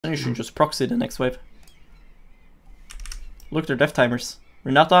Then you should just proxy the next wave. Look, their death timers.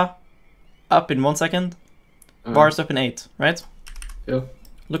 Renata up in 1 second. Varus up in 8, right? Yeah.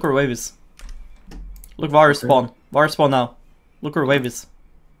 Look where wave is. Look, Varus spawn. Varus spawn now. Look where wave is.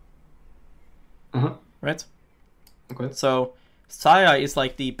 Right? Okay. So, Xayah is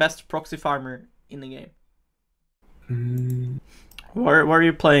like the best proxy farmer in the game. Why are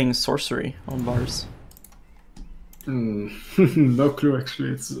you playing sorcery on Varus? No clue actually,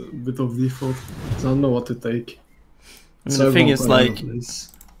 it's a bit of default. So I don't know what to take. I mean, the thing is like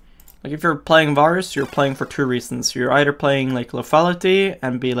if you're playing Varus, you're playing for 2 reasons. You're either playing like lethality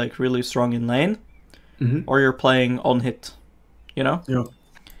and be like really strong in lane, or you're playing on hit, you know?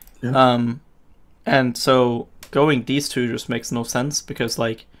 Yeah. And so going these 2 just makes no sense because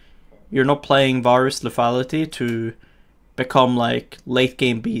like you're not playing Varus lethality to become like late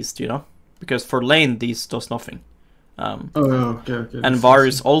game beast, you know? Because for lane these does nothing. Okay. And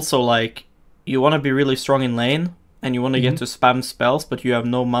Varus also like you want to be really strong in lane and you want to get to spam spells, but you have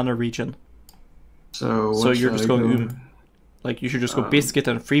no mana regen. So you're just going like you should just go biscuit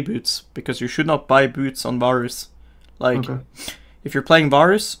and free boots because you should not buy boots on Varus. Like if you're playing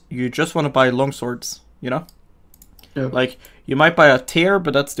Varus, you just want to buy longswords, you know? Yeah. Like you might buy a tear,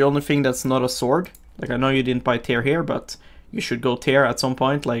 but that's the only thing that's not a sword. Like I know you didn't buy tear here, but you should go tear at some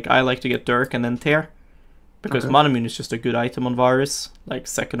point. Like I like to get dirk and then tear. Because Manamune is just a good item on Varus, like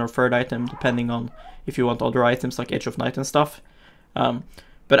 2nd or 3rd item, depending on if you want other items like Edge of Night and stuff.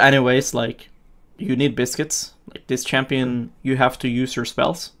 But anyways, like, you need biscuits. Like, this champion, you have to use your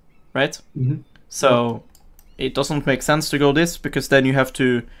spells, right? So, it doesn't make sense to go this, because then you have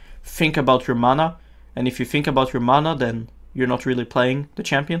to think about your mana. And if you think about your mana, then you're not really playing the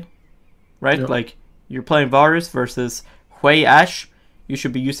champion, right? Yeah. Like, you're playing Varus versus Hui Ashe. You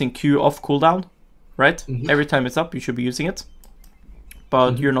should be using Q off cooldown. Right? Every time it's up, you should be using it.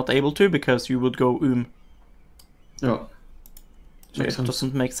 But you're not able to because you would go Yeah. So it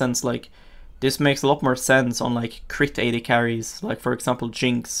doesn't make sense. Like, this makes a lot more sense on, like, crit 80 carries. Like, for example,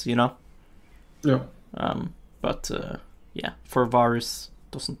 Jinx, you know? Yeah. Yeah, for Varus,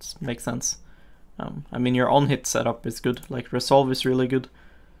 doesn't make sense. I mean, your on-hit setup is good. Like, Resolve is really good.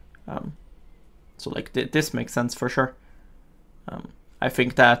 So, like, this makes sense for sure. I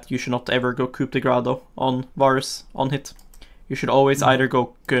think that you should not ever go Coup de Grado on Varus on hit. You should always either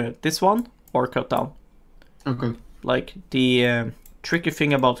go this one or cut down. Okay. Like, the tricky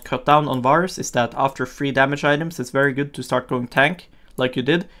thing about cut down on Varus is that after 3 damage items, it's very good to start going tank, like you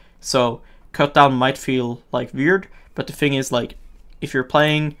did. So, cut down might feel, like, weird, but the thing is, like, if you're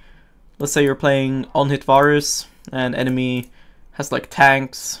playing, let's say you're playing on hit Varus, and enemy has, like,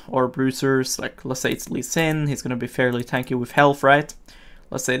 tanks or bruisers, like, let's say it's Lee Sin, he's gonna be fairly tanky with health, right?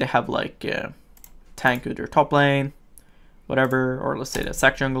 Let's say they have like tank with your top lane, whatever, or let's say the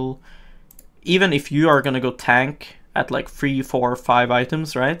sack jungle. Even if you are gonna go tank at like 3, 4, 5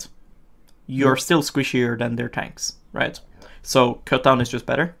 items, right? You're still squishier than their tanks, right? So cut down is just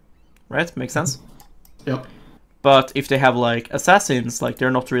better, right? Makes sense? Yep. But if they have like assassins, like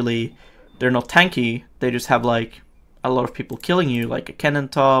they're not tanky, they just have like a lot of people killing you, like a cannon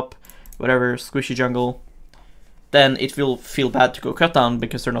top, whatever, squishy jungle. Then it will feel bad to go cut down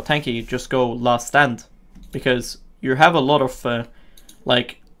because they're not tanky. Just go last stand, because you have a lot of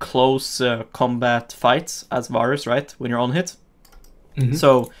like close combat fights as Varus, right? When you're on hit,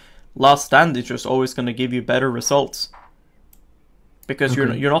 so last stand is just always going to give you better results because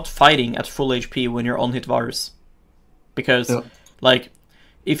you're not fighting at full HP when you're on hit Varus, because like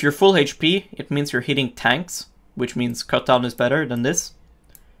if you're full HP, it means you're hitting tanks, which means cut down is better than this.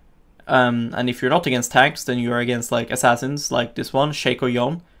 And if you're not against tanks, then you're against like assassins, like this one, Shaco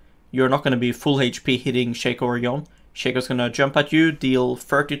Yon. You're not going to be full HP hitting Shaco or Yon. Shaco's going to jump at you, deal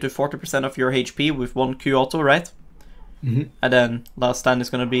 30 to 40% of your HP with 1 Q auto, right? And then last stand is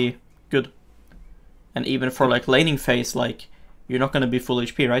going to be good. And even for like laning phase, like you're not going to be full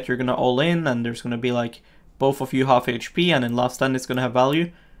HP, right? You're going to all in, and there's going to be like both of you half HP, and then last stand is going to have value.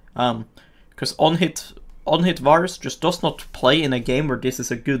 Because on hit Varus just does not play in a game where this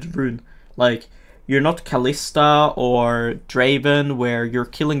is a good rune. Like, you're not Kalista or Draven where you're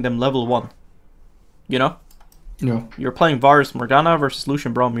killing them level 1. You know? Yeah. You're playing Varus Morgana versus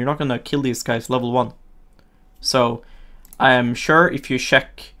Lucian Braum. You're not gonna kill these guys level 1. So, I am sure if you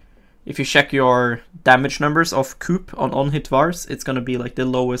check your damage numbers of Coop on hit Varus, it's gonna be like the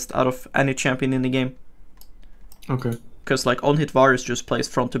lowest out of any champion in the game. Okay. Because like on hit Varus just plays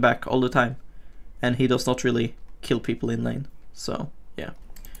front to back all the time. And he does not really kill people in lane. So, yeah.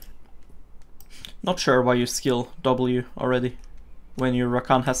 Not sure why you skill W already when your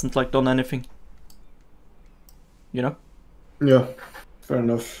Rakan hasn't like done anything. You know? Yeah. Fair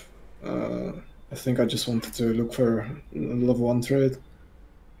enough. I think I just wanted to look for a level 1 trade.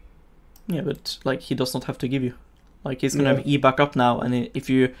 Yeah, but like he does not have to give you. Like he's gonna have E back up now, and if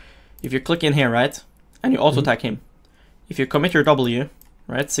you click in here, right, and you auto attack him, if you commit your W,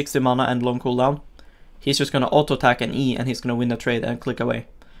 right, 60 mana and long cooldown, he's just gonna auto attack and E, and he's gonna win the trade and click away,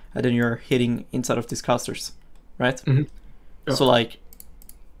 and then you're hitting inside of these casters, right? Yeah. So like,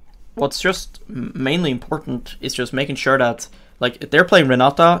 what's just mainly important is just making sure that like if they're playing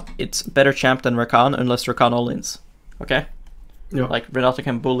Renata, it's better champ than Rakan unless Rakan all-ins, okay? Yeah. Like Renata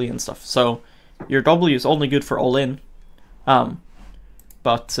can bully and stuff. So your W is only good for all-in,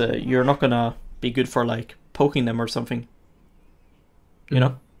 but you're not gonna be good for like poking them or something, you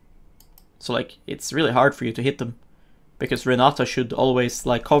know? So like it's really hard for you to hit them because Renata should always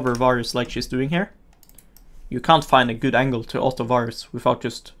like cover Varus like she's doing here. You can't find a good angle to auto Varus without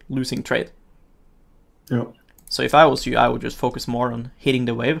just losing trade. Yeah. So if I was you, I would just focus more on hitting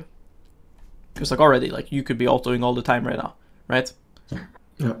the wave. Because like already, like you could be autoing all the time right now, right?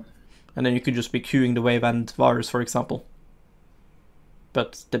 Yeah. And then you could just be queuing the wave and Varus, for example.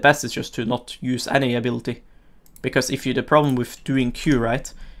 But the best is just to not use any ability. Because if you, the problem with doing Q,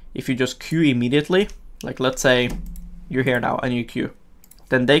 right? If you just Q immediately, like let's say you're here now and you Q,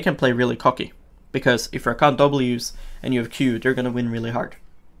 then they can play really cocky. Because if Rakan W's and you have Q, they're gonna win really hard.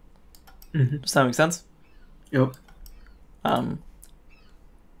 Does that make sense? Yep. But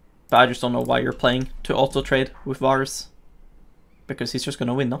I just don't know why you're playing to auto trade with Varus. Because he's just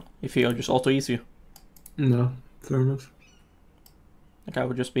gonna win, no? If he just auto ease you. No, fair enough. Like I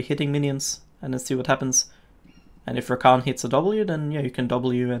would just be hitting minions and then see what happens. And if Rakan hits a W, then yeah, you can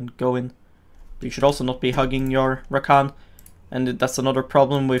W and go in. But you should also not be hugging your Rakan. And that's another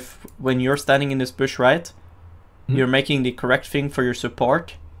problem with when you're standing in this bush, right? You're making the correct thing for your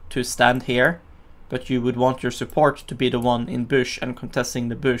support to stand here, but you would want your support to be the one in bush and contesting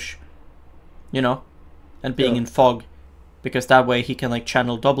the bush, you know, and being in fog, because that way he can like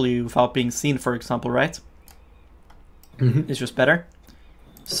channel W without being seen, for example, right? It's just better.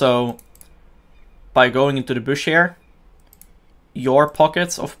 So by going into the bush here, your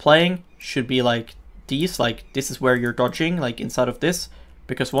pockets of playing should be like these, like this is where you're dodging, like inside of this,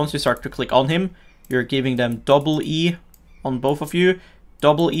 because once you start to click on him, you're giving them double E on both of you,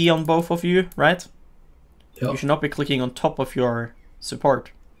 double E on both of you, right? You should not be clicking on top of your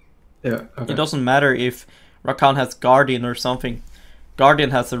support. Yeah. Okay. It doesn't matter if Rakan has Guardian or something.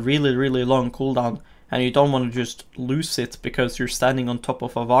 Guardian has a really, really long cooldown, and you don't want to just lose it because you're standing on top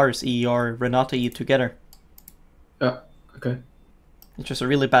of a Varus E or Renata E together. Yeah. Okay. It's just a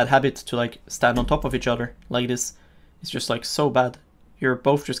really bad habit to like stand on top of each other like this. It's just like so bad. You're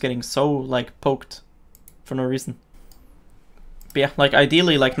both just getting so like poked for no reason. But yeah, like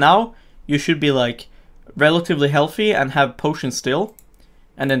ideally like now you should be like relatively healthy and have potions still.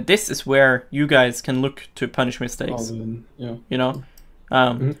 And then this is where you guys can look to punish mistakes. Yeah. You know?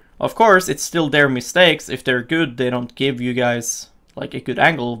 Of course, it's still their mistakes. If they're good, they don't give you guys like a good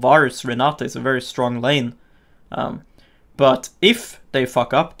angle. Varus, Renata is a very strong lane. But if they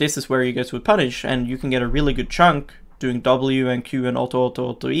fuck up, this is where you guys would punish, and you can get a really good chunk doing W and Q and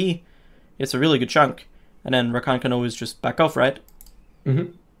auto E. It's a really good chunk. And then Rakan can always just back off, right?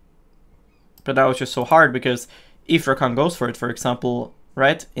 But that was just so hard because if Rakan goes for it, for example,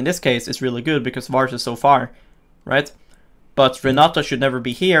 right? In this case, it's really good because Varus is so far, right? But Renata should never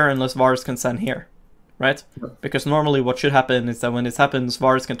be here unless Varus can stand here, right? Because normally what should happen is that when this happens,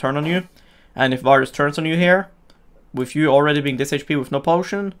 Varus can turn on you. And if Varus turns on you here, with you already being this HP with no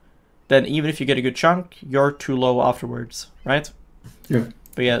potion, then even if you get a good chunk, you're too low afterwards, right? Yeah.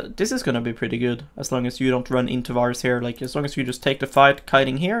 But yeah, this is gonna be pretty good as long as you don't run into Varus here. Like as long as you just take the fight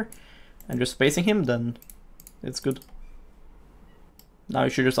kiting here and just spacing him, then it's good. Now you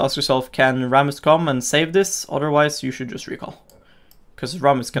should just ask yourself, can Rammus come and save this? Otherwise, you should just recall. Because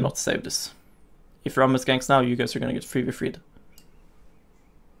Rammus cannot save this. If Rammus ganks now, you guys are gonna get 3v3'd.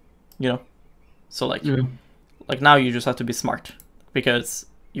 You know? So like, like now you just have to be smart. Because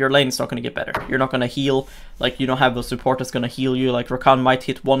your lane is not gonna get better. You're not gonna heal, like you don't have a support that's gonna heal you. Like Rakan might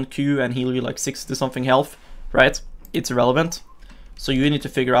hit 1 Q and heal you like 60 something health, right? It's irrelevant. So you need to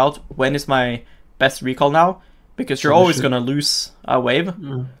figure out when is my best recall now. Because you're always gonna lose a wave.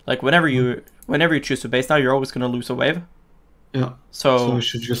 Like whenever you choose to base now, you're always gonna lose a wave. Yeah. So I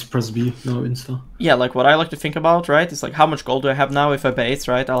should just press B now insta. Yeah, like what I like to think about, right? Is like how much gold do I have now if I base,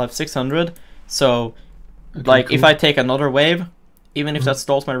 right? I'll have 600. So like if I take another wave, even if that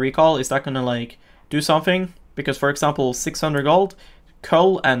stalls my recall, is that gonna like do something? Because for example, 600 gold,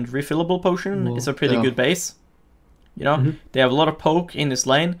 Cull and refillable potion is a pretty good base. You know, they have a lot of poke in this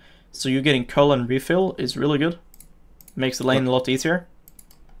lane. So you getting Cull and refill is really good. Makes the lane a lot easier.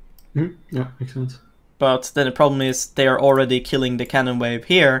 Yeah, makes sense. But then the problem is they are already killing the cannon wave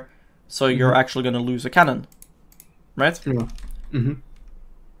here, so you're actually going to lose a cannon, right? Yeah.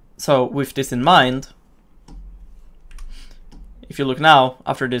 So with this in mind, if you look now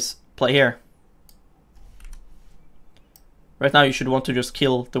after this play here, right now you should want to just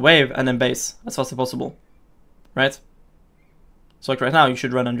kill the wave and then base as fast as possible, right? So like right now you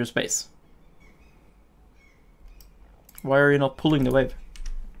should run and just base. Why are you not pulling the wave?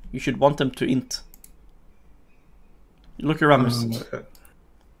 You should want them to int. Look at Ramus,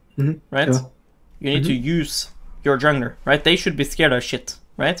 right? Yeah. You need to use your jungler, right? They should be scared of shit,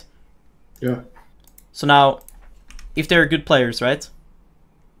 right? Yeah. So now, if they're good players, right?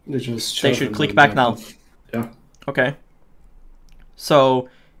 They should click back now. Yeah. Okay. So,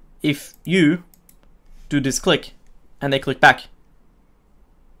 if you do this click, and they click back,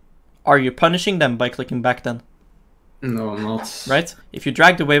 are you punishing them by clicking back then? No, I'm not. Right? If you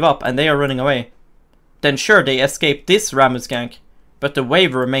drag the wave up and they are running away, then sure, they escape this Ramus gank, but the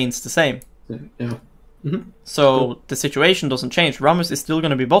wave remains the same. Yeah. So the situation doesn't change. Ramus is still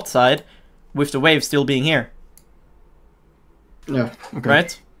going to be bot side, with the wave still being here. Yeah. Okay.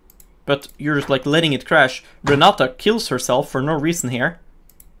 Right? But you're just like letting it crash. Renata kills herself for no reason here.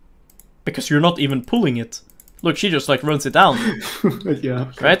 Because you're not even pulling it. Look, she just like runs it down. Yeah.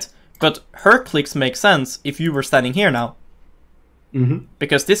 Okay. Right? But her clicks make sense if you were standing here now.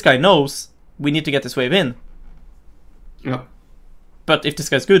 Because this guy knows we need to get this wave in. Yeah. But if this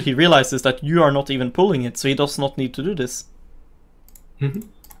guy's good, he realizes that you are not even pulling it, so he does not need to do this.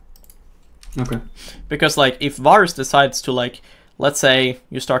 Okay. Because like if Varus decides to like, let's say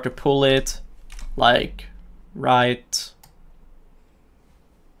you start to pull it, like right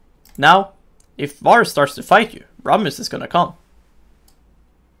now, if Varus starts to fight you, Ramus is gonna come.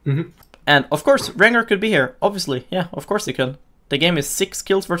 And of course, Veigar could be here. Obviously, yeah, of course he can. The game is 6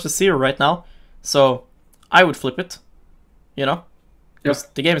 kills versus 0 right now, so I would flip it. You know, because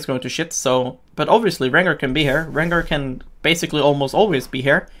the game is going to shit. So, but obviously, Veigar can be here. Veigar can basically almost always be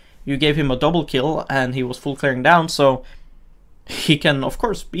here. You gave him a double kill, and he was full clearing down, so he can of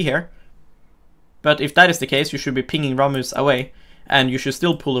course be here. But if that is the case, you should be pinging Ramus away, and you should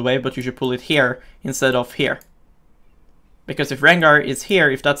still pull away, but you should pull it here instead of here. Because if Veigar is here,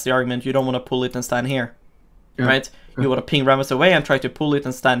 if that's the argument, you don't want to pull it and stand here, right? You want to ping Ramus away and try to pull it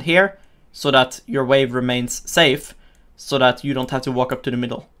and stand here, so that your wave remains safe, so that you don't have to walk up to the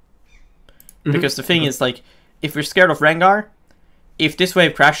middle. Because the thing is, like, if you're scared of Veigar, if this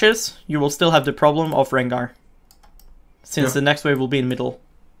wave crashes, you will still have the problem of Veigar, since the next wave will be in middle.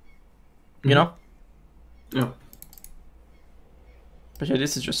 You know? Yeah. But yeah,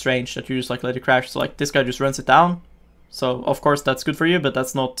 this is just strange that you just like let it crash. So like this guy just runs it down. So of course that's good for you, but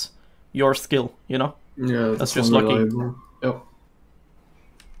that's not your skill, you know? Yeah, that's just lucky. Yeah.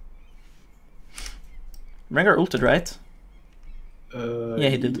 Veigar ulted, right? Yeah,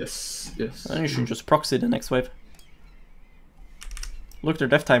 he did. Yes. Then you should just proxy the next wave. Look, their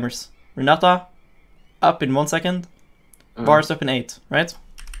death timers. Renata up in 1 second. Varus up in 8, right?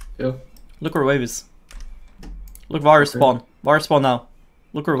 Yeah. Look where wave is. Look, Varus spawn. Varus spawn now.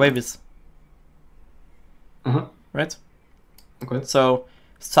 Look where wave is. Right? Okay. So,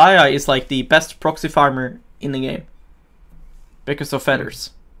 Xayah is like the best proxy farmer in the game. Because of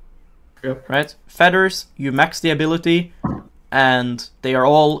feathers. Yep. Right? Feathers, you max the ability, and they are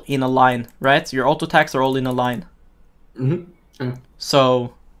all in a line, right? Your auto attacks are all in a line. Yeah.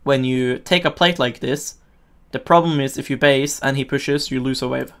 So, when you take a plate like this, the problem is if you base and he pushes, you lose a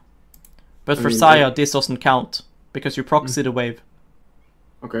wave. But for Xayah, this doesn't count, because you proxy the wave.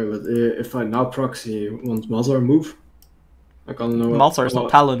 Okay, but if I now proxy, won't Malzahar move? I don't know. Malzahar is not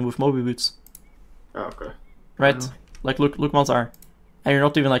Talon with Moby Boots. Oh, okay. Right? Like, look Malzahar. And you're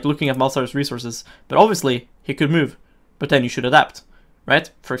not even like looking at Malzahar's resources. But obviously, he could move. But then you should adapt. Right?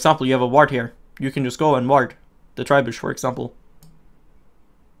 For example, you have a ward here. You can just go and ward the Tribush, for example.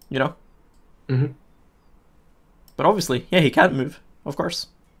 You know? But obviously, yeah, he can't move. Of course.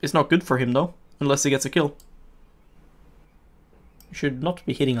 It's not good for him, though. Unless he gets a kill. You should not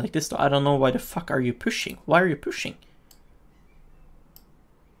be hitting like this, though. I don't know why the fuck are you pushing? Why are you pushing?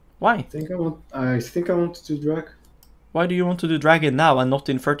 Why? I think I want to do drag. Why do you want to do dragon now and not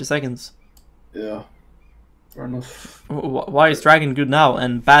in 30 seconds? Yeah. Fair enough. Why is dragon good now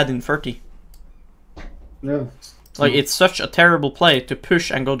and bad in 30? Yeah. Like, it's such a terrible play to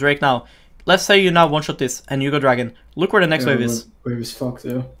push and go Drake now. Let's say you now one-shot this and you go dragon. Look where the next wave is. Wave is fucked,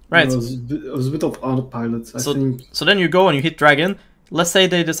 yeah. Right. It was a bit of autopilot, I think. So then you go and you hit dragon. Let's say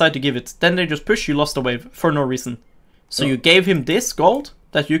they decide to give it. Then they just push, you lost the wave for no reason. So you gave him this gold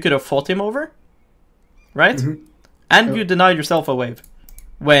that you could have fought him over. Right? And you denied yourself a wave.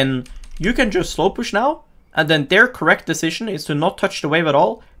 when you can just slow push now, and then their correct decision is to not touch the wave at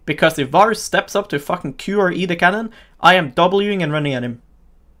all, because if Varus steps up to fucking Q or E the cannon, I am Wing and running at him.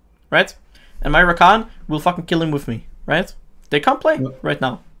 Right? And my Rakan will fucking kill him with me. Right? They can't play right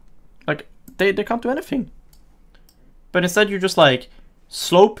now. Like, they can't do anything. But instead you just like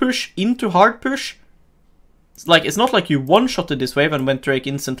slow push into hard push. It's like, it's not like you one-shotted this wave and went Drake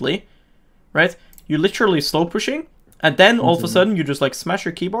instantly. Right? You're literally slow pushing, and then all of a sudden you just like smash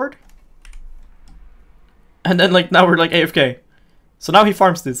your keyboard. And then like now we're like AFK. So now he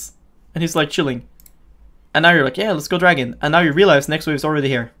farms this. And he's like chilling. And now you're like, yeah, let's go dragon. And now you realize next wave is already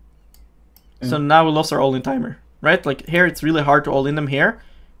here. So now we lost our all-in timer. Right? Like here it's really hard to all-in them here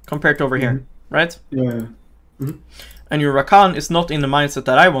compared to over here. Right? Yeah. And your Rakan is not in the mindset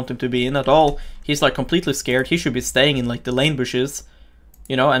that I want him to be in at all. He's like completely scared. He should be staying in like the lane bushes,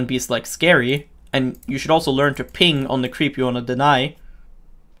 you know, and be like scary. And you should also learn to ping on the creep you want to deny,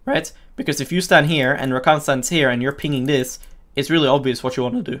 right? Because if you stand here and Rakan stands here and you're pinging this, it's really obvious what you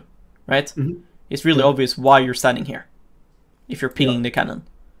want to do, right? It's really obvious why you're standing here if you're pinging the cannon.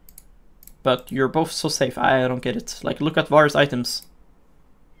 But you're both so safe. I don't get it. Like, look at Varus items.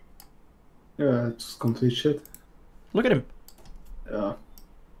 Yeah, it's complete shit. Look at him. Yeah.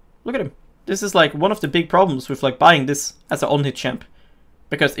 Look at him. This is like one of the big problems with like buying this as an on-hit champ.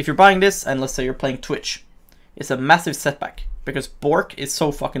 Because if you're buying this and let's say you're playing Twitch, it's a massive setback. Because Bork is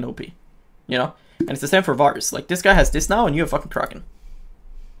so fucking OP. You know? And it's the same for Varus. Like, this guy has this now and you have fucking Kraken.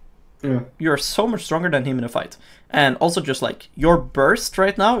 Yeah. You're so much stronger than him in a fight. And also just like, your burst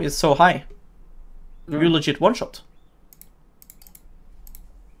right now is so high. You legit one-shot.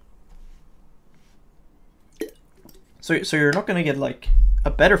 So you're not gonna get like a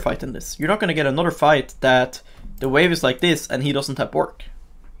better fight than this. You're not gonna get another fight that the wave is like this and he doesn't have Bork.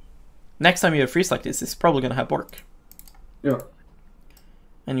 Next time you have freeze like this, it's probably gonna have Bork. Yeah.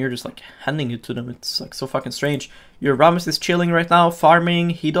 And you're just like handing it to them. It's like so fucking strange. Your Rammus is chilling right now,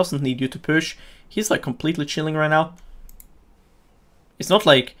 farming. He doesn't need you to push. He's like completely chilling right now. It's not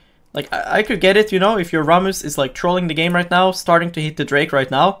like I could get it, you know, if your Rammus is like trolling the game right now, starting to hit the Drake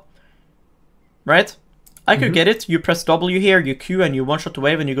right now. Right? I could get it. You press W here, you Q and you one-shot the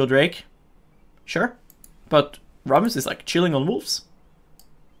wave and you go Drake. Sure. But Rammus is like chilling on wolves.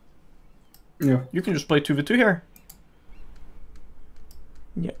 Yeah. You can just play 2v2 here.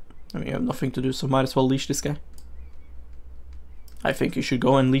 Yeah. I mean, you have nothing to do, so might as well leash this guy. I think you should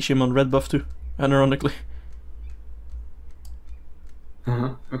go and leash him on red buff too, unironically.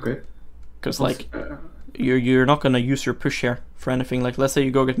 Okay. Because like, you're not gonna use your push here for anything. Like, let's say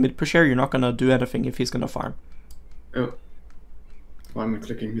you go get mid push here, you're not gonna do anything if he's gonna farm. Oh. Why am I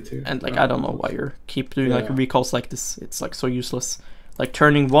clicking mid here? And like, I don't know why you keep doing like recalls like this. It's like so useless. Like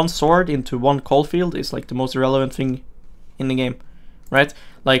turning one sword into one call field is like the most irrelevant thing in the game, right?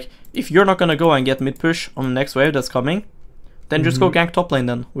 Like, if you're not gonna go and get mid push on the next wave that's coming, then just go gank top lane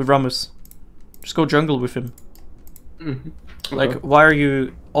then with Rammus. Just go jungle with him. Like, why are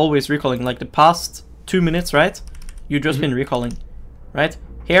you always recalling? Like, the past 2 minutes, right? You've just been recalling, right?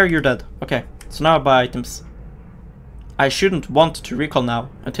 Here, you're dead. Okay, so now I buy items. I shouldn't want to recall now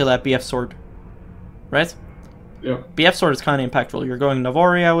until I have BF sword, right? Yeah. BF sword is kind of impactful. You're going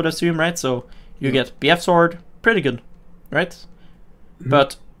Navori, I would assume, right? So you get BF sword, pretty good, right?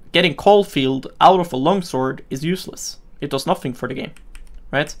 But getting Caulfield out of a longsword is useless. It does nothing for the game,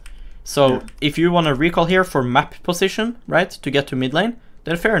 right? So if you want to recall here for map position, right, to get to mid lane,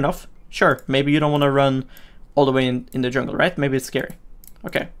 then fair enough. Sure, maybe you don't want to run all the way in the jungle, right? Maybe it's scary.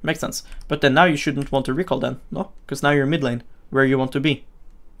 Okay, makes sense. But then now you shouldn't want to recall then, no? Because now you're mid lane, where you want to be.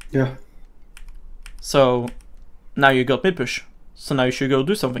 Yeah. So now you got mid push. So now you should go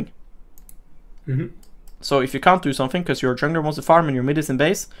do something. So if you can't do something because your jungler wants to farm and your mid is in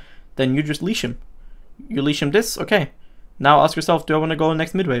base, then you just leash him. You leash him this, okay. Now ask yourself, do I want to go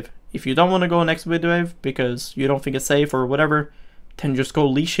next mid wave? If you don't want to go next mid wave because you don't think it's safe or whatever, then just go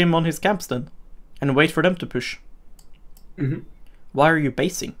leash him on his camps then. And wait for them to push. Why are you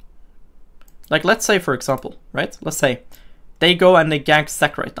basing? Like, let's say, for example, right? Let's say they go and they gank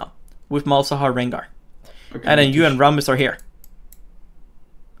Zac right now with Malzahar Rengar. Okay, and then you and Rammus are here.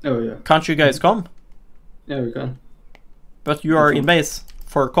 Oh, yeah. Can't you guys come? Yeah, we can. But you are in base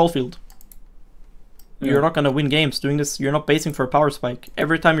for Caulfield. You're not going to win games doing this. You're not basing for a power spike.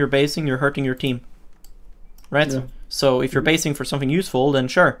 Every time you're basing, you're hurting your team. Right? Yeah. So if you're basing for something useful, then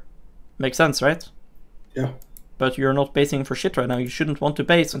sure. Makes sense, right? Yeah. But you're not basing for shit right now. You shouldn't want to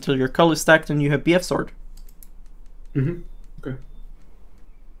base until your cull is stacked and you have BF sword. Okay. I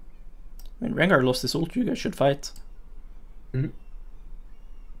mean, Rengar lost his ult. You guys should fight.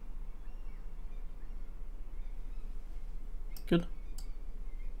 Good.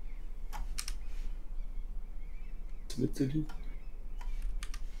 Admittedly.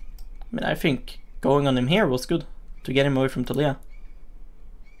 I mean, I think going on him here was good to get him away from Talia.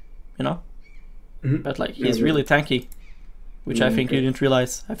 You know? But like, he's really tanky, which I think you didn't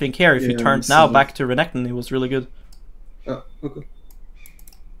realize. I think here, if you turned now back to Renekton, it was really good. Oh, okay.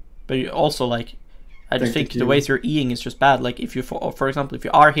 But you also, like, I just think the ways you're Eing is just bad. Like, if you, for example, if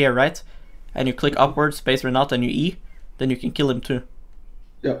you are here, right, and you click upwards, space Renata, and you E, then you can kill him too.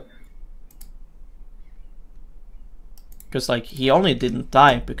 Yeah. Because, like, he only didn't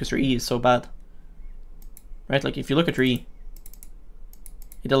die because your E is so bad. Right? Like, if you look at your E,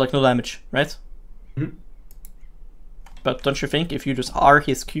 he did, like, no damage, right? But don't you think if you just R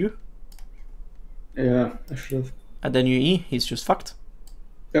his Q? Yeah, I should have. And then you E, he's just fucked.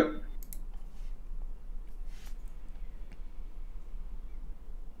 Yep.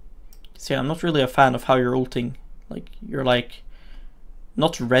 See, I'm not really a fan of how you're ulting. Like, you're, like,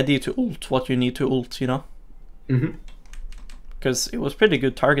 not ready to ult what you need to ult, you know? Because it was pretty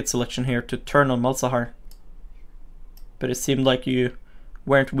good target selection here to turn on Malzahar. But it seemed like you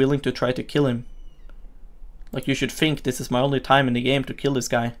weren't willing to try to kill him. Like, you should think this is my only time in the game to kill this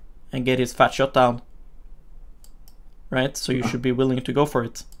guy and get his fat shutdown. Right? So you should be willing to go for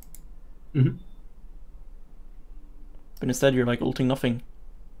it. But instead you're like ulting nothing.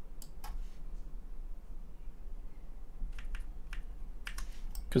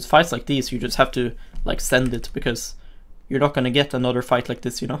 Because fights like these, you just have to like send it, because you're not gonna get another fight like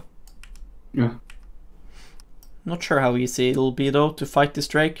this, you know? Yeah. Not sure how easy it'll be though to fight this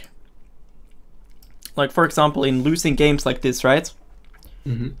Drake. Like, for example, in losing games like this, right?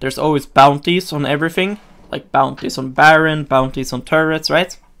 There's always bounties on everything. Like bounties on Baron, bounties on turrets,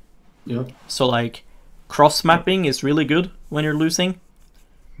 right? Yeah. So like cross mapping is really good when you're losing.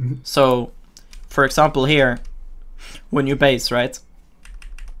 So, for example, here, when you base, right?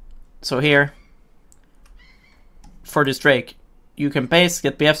 So here, for this Drake, you can base,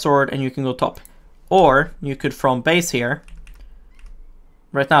 get BF sword, and you can go top. Or you could from base here,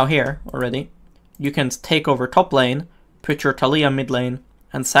 right now here already, you can take over top lane, put your Talia mid lane,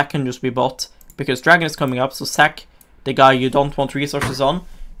 and Zac can just be bot. Because Dragon is coming up, so Zac, the guy you don't want resources on,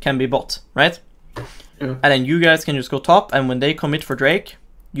 can be bot, right? Yeah. And then you guys can just go top, and when they commit for Drake,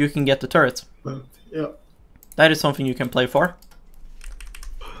 you can get the turret. Yeah. That is something you can play for.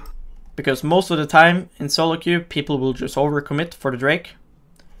 Because most of the time in solo queue, people will just overcommit for the Drake.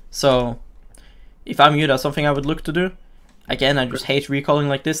 So, if I'm you, that's something I would look to do. Again, I just hate recalling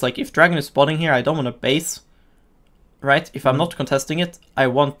like this. Like, if Dragon is spawning here, I don't want to base. Right? If I'm not contesting it, I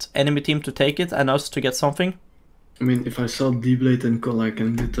want enemy team to take it and us to get something. I mean, if I sell D-Blade and Call, I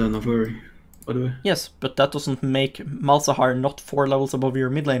can get Navari, by the way. Yes, but that doesn't make Malzahar not 4 levels above your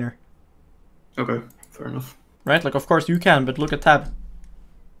mid laner. Okay, fair enough. Right? Like, of course you can, but look at Tab.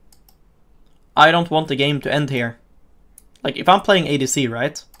 I don't want the game to end here. Like, if I'm playing ADC,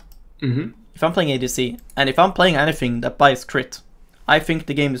 right? If I'm playing ADC, and if I'm playing anything that buys crit, I think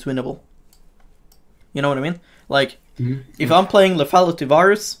the game is winnable. You know what I mean? Like, if I'm playing Lethality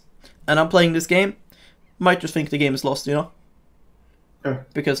Varus, and I'm playing this game, might just think the game is lost, you know? Yeah.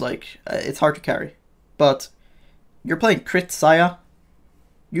 Because, like, it's hard to carry. But, you're playing crit Xayah,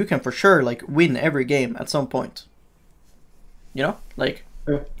 you can for sure, like, win every game at some point. You know? Like,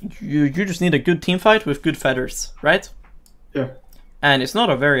 you just need a good team fight with good feathers, right? Yeah. And it's not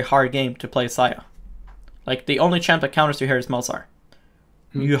a very hard game to play Xayah. Like, the only champ that counters you here is Malzahar.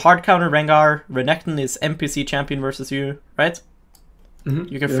 You hard counter Veigar, Renekton is NPC champion versus you, right?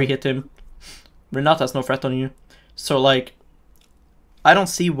 You can free hit him. Renata has no threat on you. So, like, I don't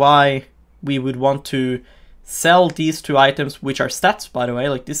see why we would want to sell these 2 items, which are stats, by the way.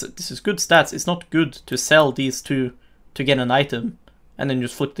 Like, this is good stats. It's not good to sell these 2 to get an item and then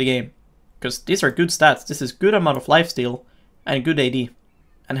just flip the game. Because these are good stats. This is good amount of lifesteal and good AD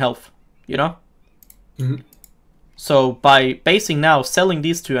and health, you know? So by basing now, selling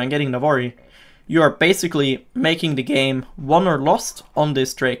these 2 and getting Navari, you are basically making the game won or lost on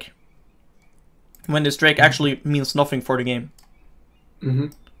this Drake. When this Drake actually means nothing for the game.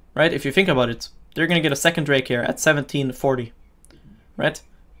 Right? If you think about it, they're going to get a second Drake here at 1740. Right?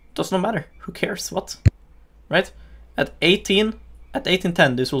 Does not matter. Who cares? What? Right? At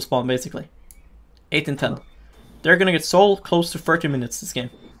 1810 this will spawn basically. 1810. They're going to get so close to 30 minutes this game.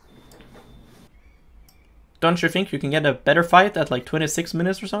 Don't you think you can get a better fight at like 26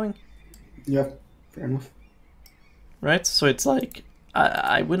 minutes or something? Yeah, fair enough. Right? So it's like,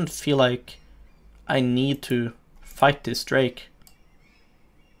 I wouldn't feel like I need to fight this Drake.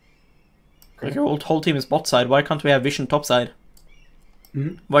 Okay. Like, your whole team is bot side, why can't we have vision top side?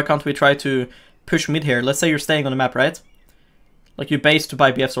 Why can't we try to push mid here? Let's say you're staying on the map, right? Like, you base to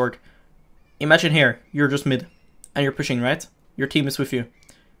buy BF sword. Imagine here, you're just mid. and you're pushing, right? Your team is with you.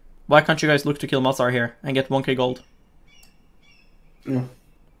 Why can't you guys look to kill Malzahar here and get 1k gold? Yeah.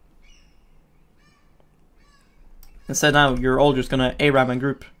 Instead now, you're all just gonna ARAM and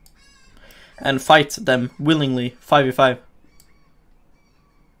group. And fight them willingly, 5v5.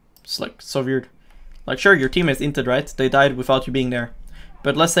 It's like, so weird. Like, sure, your teammates inted, right? They died without you being there.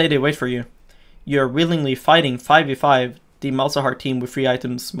 But let's say they wait for you. You're willingly fighting 5v5 the Malzahar team with 3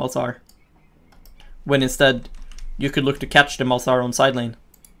 items Malzahar. When instead, you could look to catch the Malzahar on side lane.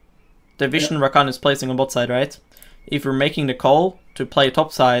 The vision Rakan is placing on bot side, right? If you're making the call to play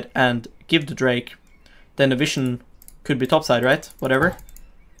top side and give the Drake, then the vision could be top side, right? Whatever.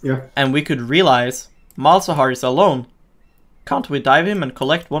 Yeah. And we could realize Malzahar is alone. Can't we dive him and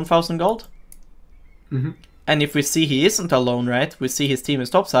collect 1000 gold? Mm-hmm. And if we see he isn't alone, right? We see his team is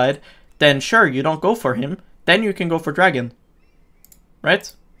topside, then sure, you don't go for him. Then you can go for Dragon.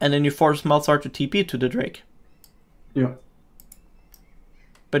 Right? And then you force Malzahar to TP to the Drake. Yeah.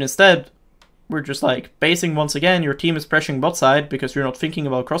 But instead, we're just like basing once again, your team is pressuring bot side because you're not thinking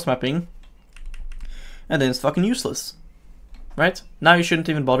about cross-mapping. And then it's fucking useless. Right? Now you shouldn't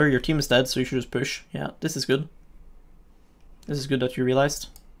even bother, your team is dead, so you should just push. Yeah, this is good. This is good that you realized.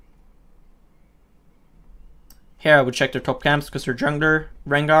 Here I would check their top camps because their jungler,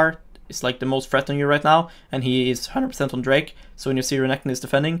 Veigar, is like the most threatening you right now. And he is 100% on Drake. So when you see Renekton is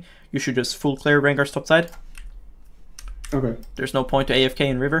defending, you should just full clear Veigar's top side. Okay. There's no point to AFK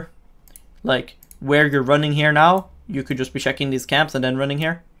in river. Like, where you're running here now, you could just be checking these camps and then running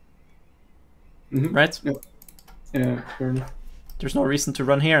here. Mm-hmm. Right? Yep. Yeah, fair enough. There's no reason to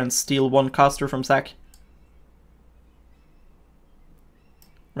run here and steal one caster from Zac.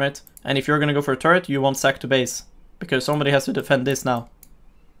 Right? And if you're gonna go for a turret, you want Zac to base. Because somebody has to defend this now.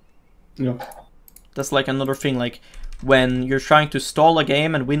 Yeah. That's like another thing, like, when you're trying to stall a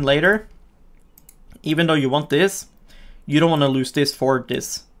game and win later, even though you want this, you don't want to lose this for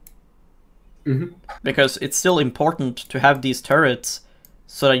this. Mm-hmm. Because it's still important to have these turrets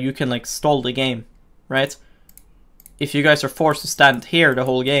so that you can, like, stall the game, right? If you guys are forced to stand here the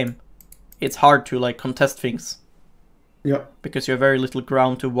whole game, it's hard to, like, contest things. Yeah. Because you have very little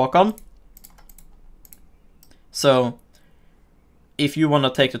ground to walk on. So, if you want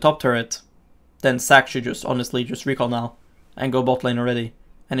to take the top turret, then Zac should just honestly just recall now and go bot lane already.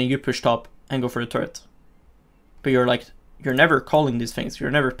 And then you push top and go for the turret. But you're like, you're never calling these things. You're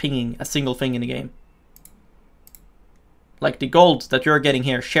never pinging a single thing in the game. Like the gold that you're getting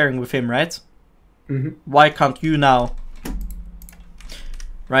here, sharing with him, right? Mm-hmm. Why can't you now?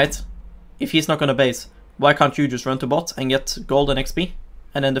 Right? If he's not going to base, why can't you just run to bot and get gold and XP?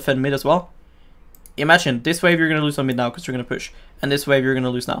 And then defend mid as well? Imagine, this wave you're going to lose on mid now because you're going to push. And this wave you're going to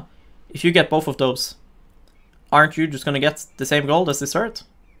lose now. If you get both of those, aren't you just going to get the same gold as this turret?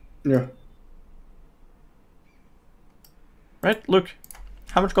 Yeah. Right? Look.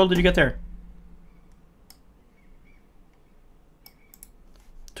 How much gold did you get there?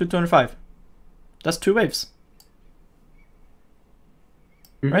 225. That's 2 waves.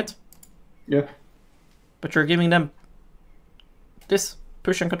 Mm-hmm. Right? Yeah. But you're giving them this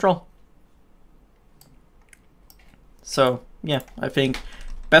push and control. So, yeah, I think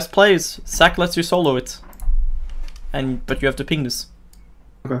best play is Zac lets you solo it. But you have to ping this.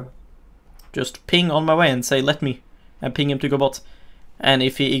 Okay. Just ping on my way and say let me. And ping him to go bot. And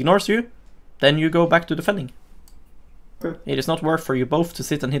if he ignores you, then you go back to defending. Okay. It is not worth for you both to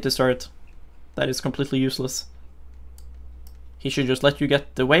sit and hit this turret. That is completely useless. He should just let you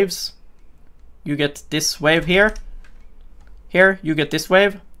get the waves. You get this wave here. Here, you get this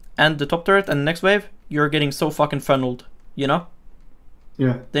wave. And the top turret and the next wave. You're getting so fucking funneled. You know?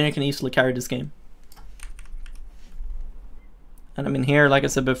 Yeah. Then you can easily carry this game. And I mean here, like I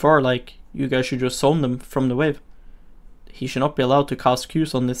said before, like, you guys should just zone them from the wave. He should not be allowed to cast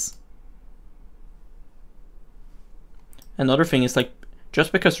Qs on this. Another thing is, like,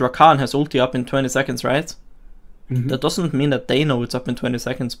 just because Rakan has ulti up in 20 seconds, right? Mm-hmm. That doesn't mean that they know it's up in 20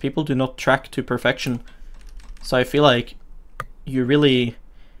 seconds. People do not track to perfection. So I feel like you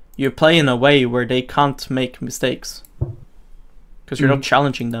play in a way where they can't make mistakes. Because you're not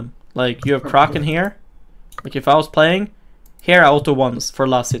challenging them. Like, you have Kraken here. Like, if I was playing, here I auto ones for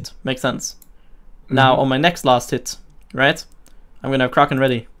last hit. Makes sense. Now, on my next last hit, right? I'm gonna have Kraken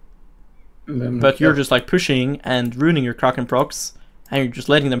ready. But you're just like pushing and ruining your Kraken procs, and you're just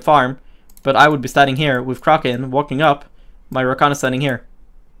letting them farm. But I would be standing here with Kraken, walking up, my Rakan is standing here.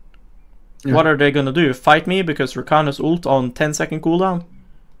 Yeah. What are they gonna do? Fight me because Rakan has ult on 10-second cooldown?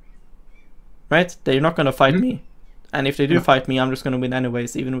 Right? They're not gonna fight me. And if they do fight me, I'm just gonna win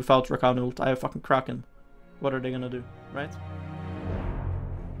anyways, even without Rakan ult. I have fucking Kraken. What are they gonna do? Right?